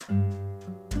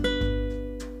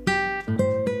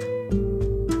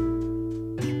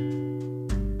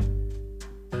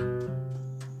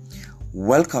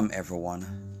Welcome everyone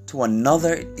to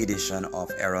another edition of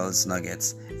Errol's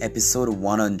Nuggets, episode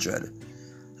 100.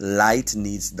 Light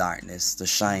needs darkness to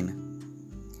shine.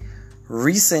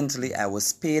 Recently, I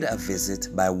was paid a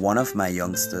visit by one of my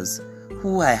youngsters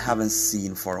who I haven't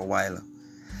seen for a while.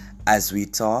 As we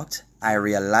talked, I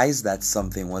realized that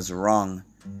something was wrong.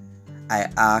 I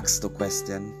asked the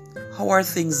question, "How are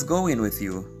things going with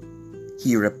you?"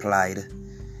 He replied,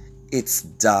 "It's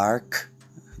dark.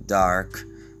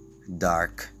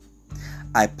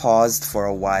 I paused for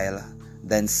a while,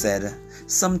 then said,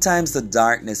 "Sometimes the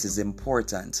darkness is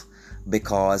important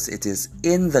because it is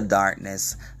in the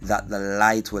darkness that the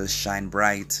light will shine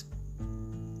bright."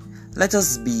 Let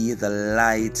us be the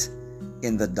light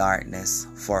in the darkness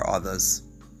for others.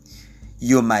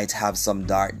 You might have some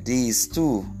dark days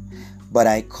too, but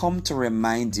I come to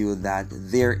remind you that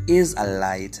there is a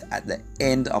light at the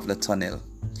end of the tunnel.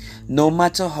 No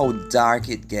matter how dark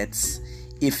it gets,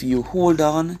 if you hold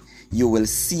on, you will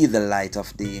see the light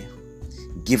of day.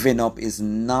 Giving up is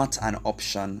not an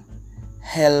option.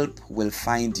 Help will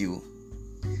find you.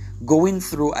 Going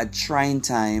through a trying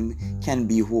time can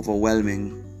be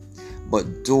overwhelming,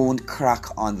 but don't crack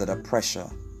under the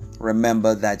pressure.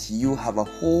 Remember that you have a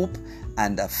hope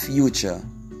and a future.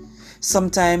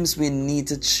 Sometimes we need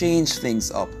to change things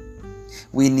up.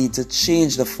 We need to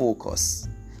change the focus.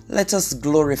 Let us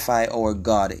glorify our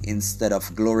God instead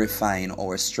of glorifying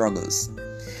our struggles.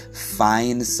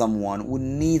 Find someone who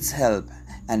needs help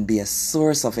and be a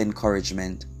source of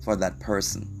encouragement for that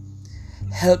person.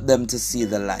 Help them to see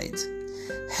the light.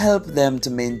 Help them to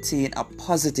maintain a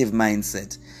positive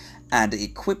mindset and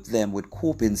equip them with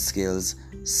coping skills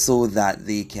so that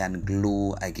they can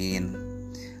glow again.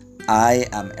 I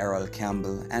am Errol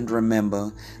Campbell, and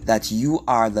remember that you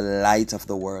are the light of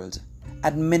the world.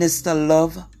 Administer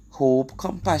love, hope,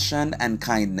 compassion, and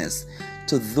kindness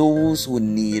to those who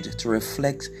need to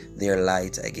reflect their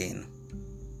light again.